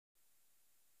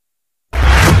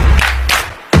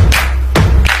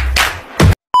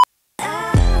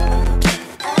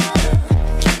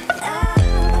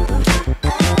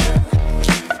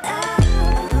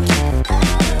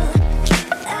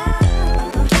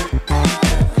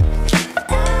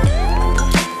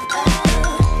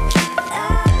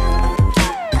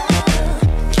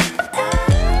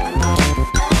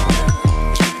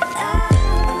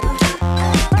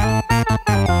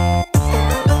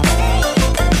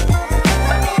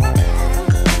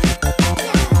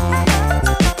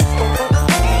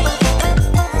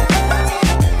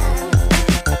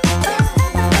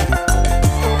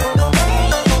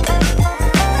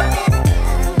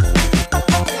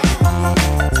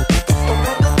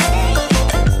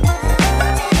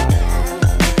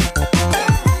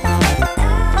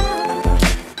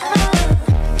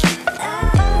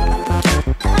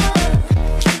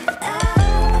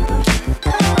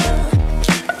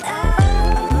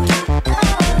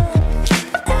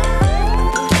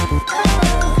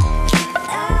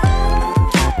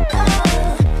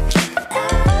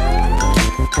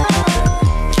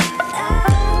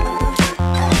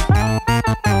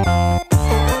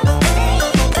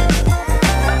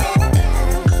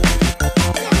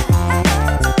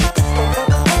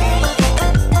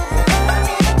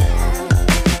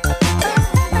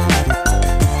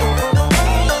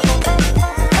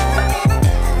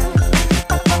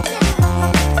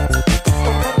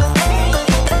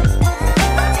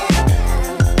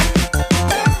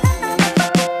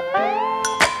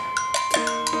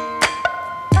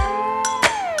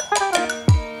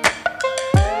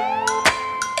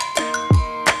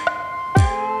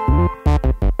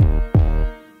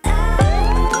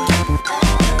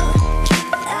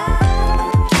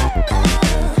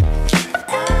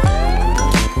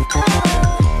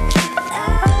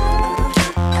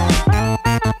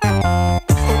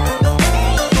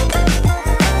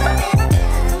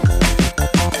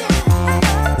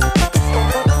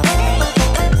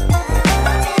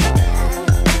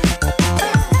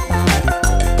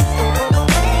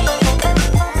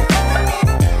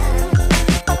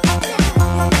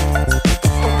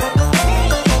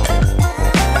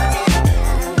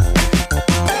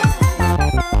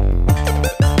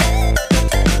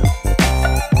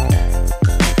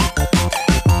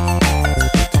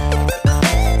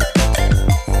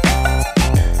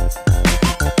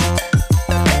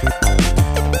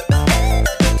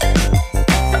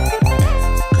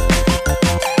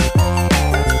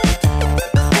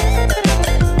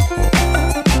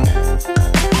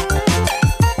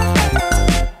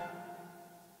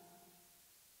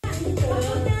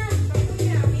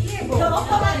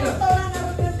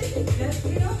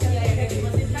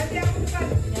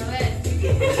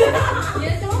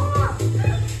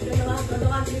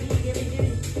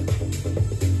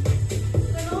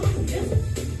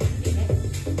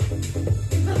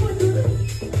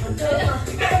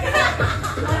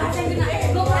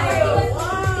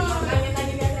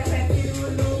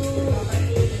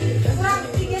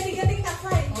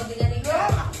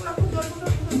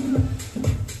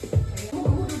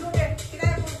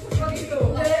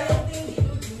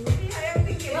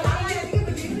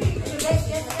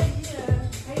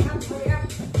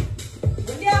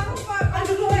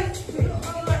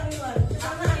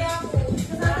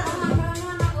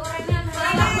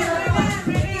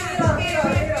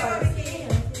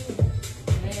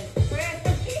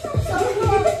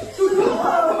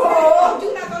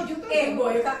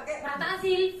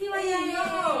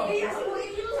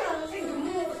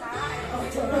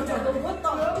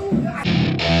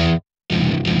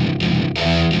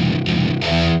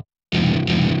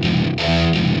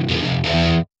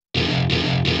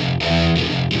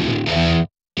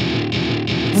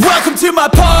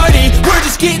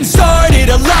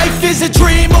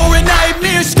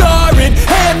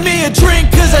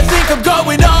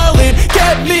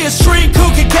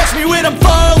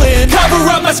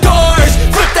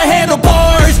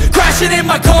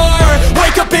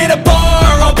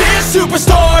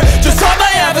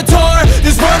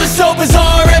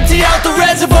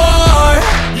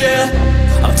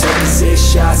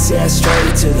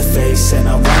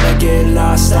get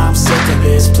lost, I'm sick of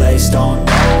this place. Don't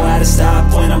know how to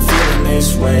stop when I'm feeling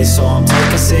this way. So I'm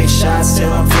taking 6 shots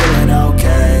till I'm feeling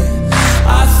okay.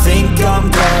 I think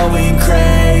I'm going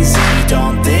crazy,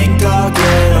 don't think I'll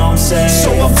get home safe.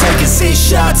 So I'm taking 6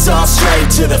 shots all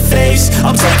straight to the face.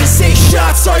 I'm taking 6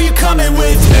 shots, are you coming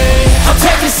with me? I'm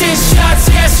taking 6 shots,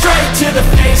 yeah, straight to the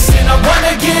face. And I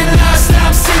wanna get lost,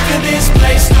 I'm sick of this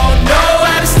place. Don't know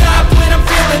how to stop when I'm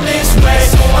feeling this way.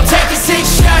 So I'm taking 6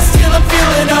 shots till I'm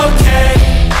feeling okay.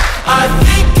 I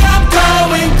think I'm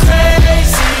going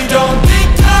crazy, don't think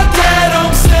I'll get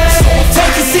home safe. So I'm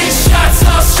taking 6 shots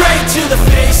all straight to the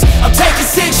face. I'm taking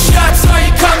 6 shots, are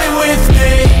you coming with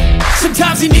me?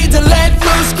 Sometimes you need to let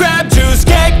loose, grab juice,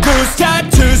 get goose,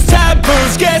 tattoos,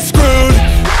 taboos, get screwed.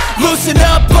 Loosen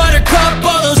up, buttercup,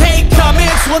 all those hate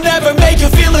comments will never make you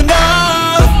feel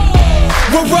enough.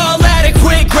 We're all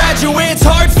adequate graduates,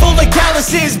 heart full of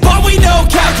calluses, but we know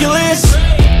calculus.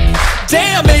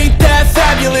 Damn, ain't that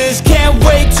fabulous? Can't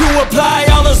wait to apply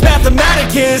all those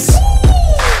mathematicus.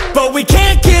 But we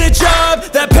can't get a job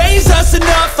that pays us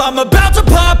enough. I'm about to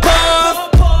pop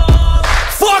off.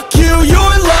 Fuck you,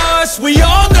 you're lost. We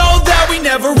all know that we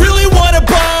never really want a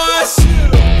boss.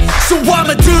 So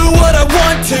I'ma do what I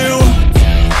want to,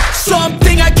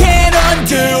 something I can't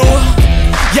undo.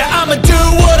 Yeah, I'ma do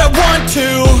what I want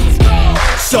to,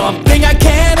 something I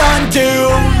can't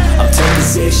undo. I'm taking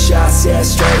 6 shots, yeah,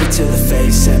 straight to the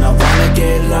face. And I wanna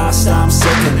get lost, I'm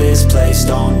sick of this place.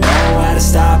 Don't know how to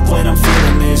stop when I'm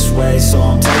feeling this way. So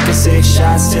I'm taking 6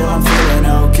 shots till I'm feeling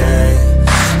okay.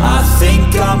 I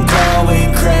think I'm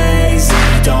going crazy,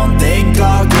 don't think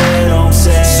I'll get home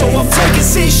safe. So I'm taking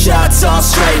 6 shots all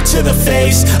straight to the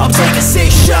face. I'm taking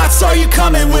 6 shots, are you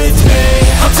coming with me?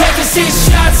 I'm taking 6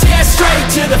 shots, yeah, straight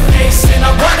to the face. And I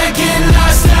wanna get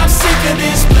lost, I'm sick of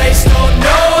this place. Don't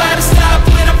know how to stop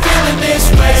when I'm feeling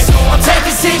this way. So I'm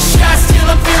taking 6 shots till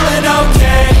I'm feeling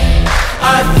okay.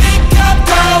 I think I'm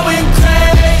going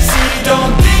crazy,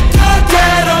 don't think I'll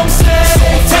get home safe. So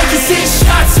I'm taking 6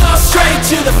 shots all straight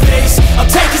to the face. I'm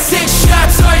taking 6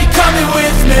 shots, are you coming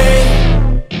with me?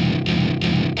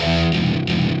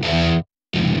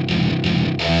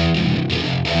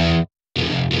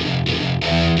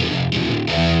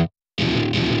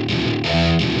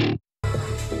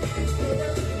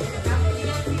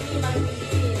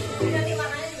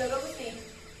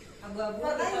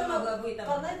 Abu-abu hitam.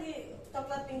 Karena di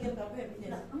coklat pinggir kafe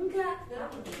habisnya. Enggak,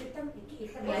 hitam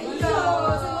hitam. Iya,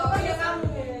 semoga ya kamu.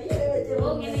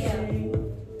 Oh, gini ya.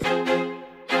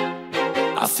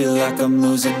 I feel like I'm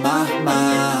losing my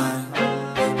mind.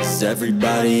 Is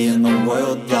everybody in the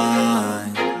world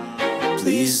blind?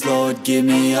 Please, Lord, give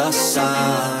me a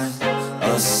sign,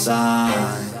 a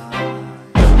sign.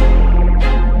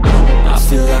 I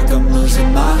feel like I'm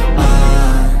losing my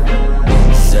mind.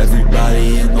 Is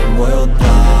everybody in the world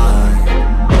blind?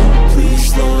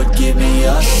 Please, Lord, give me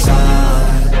a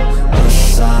sign, a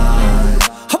sign.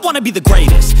 I wanna be the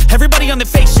greatest. Everybody on the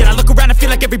fake shit. I look around and feel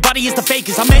like everybody is the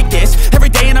fakest. I make this every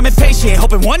day and I'm impatient,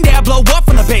 hoping one day I blow up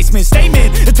from the basement.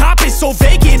 Statement, the top is so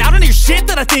vacant. I don't hear shit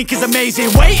that I think is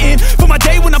amazing. Waiting for my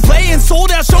day when I'm playing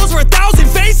sold out shows for 1,000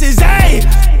 faces. Hey,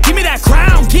 give me that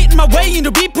crown, get in my way and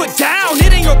to be put down.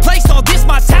 It ain't your place, all this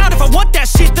my town. If I want that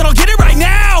shit, then I'll get it right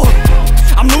now.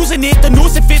 I'm losing it, the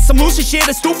noose it fits. I'm losing shit,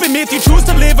 a stupid myth. You choose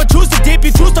to live or choose to dip.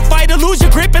 You choose to fight or lose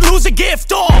your grip and lose a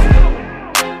gift.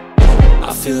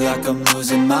 I feel like I'm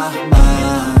losing my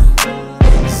mind.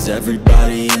 Is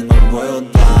everybody in the world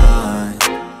blind?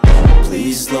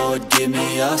 Please, Lord, give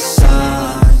me a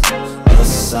sign, a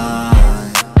sign.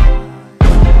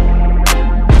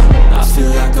 I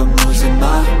feel like I'm losing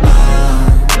my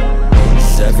mind.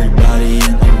 Is everybody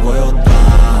in the world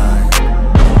blind?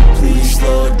 Please,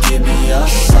 Lord, give me a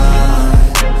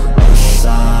sign, a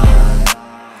sign.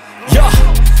 Yeah.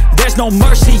 There's no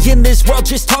mercy in this world,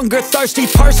 just hunger-thirsty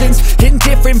persons in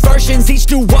different versions. Each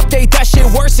new update, that shit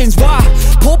worsens. Why?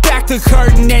 Pull back the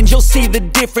curtain and you'll see the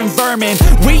different vermin.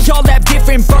 We all have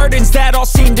different burdens that all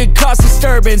seem to cause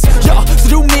disturbance. Yo, so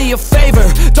do me a favor,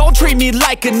 don't treat me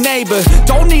like a neighbor.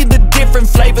 Don't need the different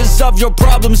flavors of your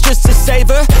problems just to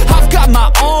savor. I've got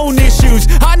my own issues,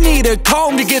 I need a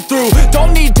comb to get through.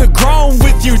 Don't need to groan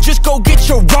with you, just go get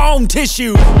your own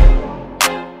tissue.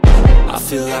 I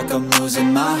feel like I'm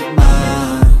losing my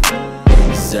mind.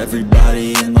 Is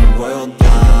everybody in the world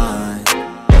blind?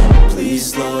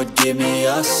 Please, Lord, give me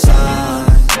a sign,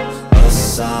 a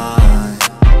sign.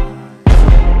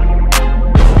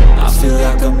 I feel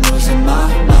like I'm losing my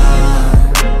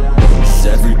mind. Is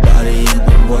everybody in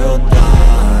the world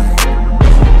blind?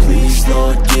 Please,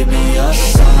 Lord, give me a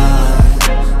sign,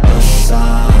 a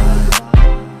sign.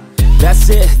 That's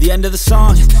it, the end end of the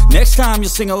song. Next time you'll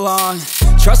sing along.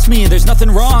 Trust me, there's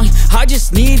nothing wrong. I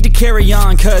just need to carry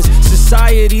on, cause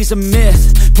society's a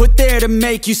myth put there to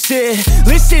make you sit.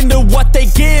 Listen to what they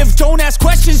give. Don't ask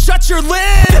questions, shut your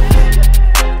lid.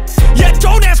 Yeah,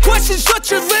 don't ask questions,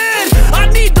 shut your lid. I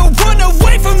need to run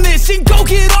away from this and go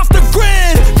get off the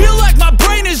grid. Feel like my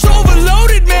brain is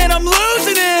overloaded, man, I'm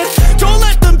losing